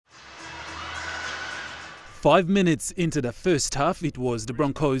5 minutes into the first half, it was the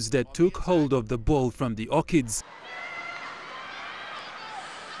Broncos that took hold of the ball from the Orchids.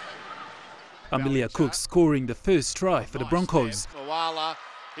 Amelia Cook scoring the first try for the Broncos.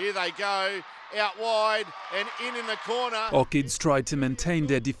 Here they go, out wide and in the corner. Orchids tried to maintain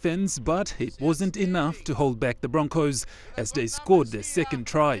their defence, but it wasn't enough to hold back the Broncos as they scored their second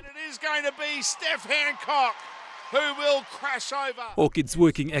try. It is going to be Steph Hancock who will crash over. Orchids,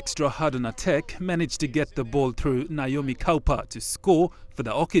 working extra hard on attack, managed to get the ball through Naomi Kaupa to score for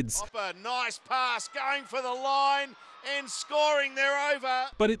the Orchids. Nice pass, going for the line and scoring, they're over.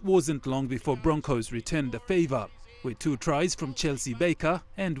 But it wasn't long before Broncos returned the favour, with 2 tries from Chelsea Baker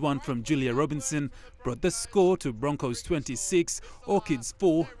and 1 from Julia Robinson brought the score to Broncos 26, Orchids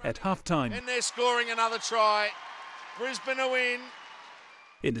 4 at half-time. And they're scoring another try. Brisbane a win.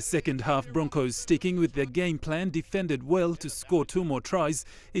 In the second half, Broncos, sticking with their game plan, defended well to score 2 more tries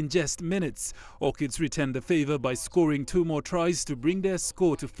in just minutes. Orchids returned the favour by scoring 2 more tries to bring their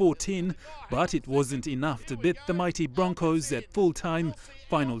score to 14, but it wasn't enough to beat the mighty Broncos at full-time.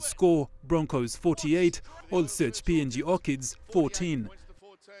 Final score, Broncos 48, Oil Search PNG Orchids 14.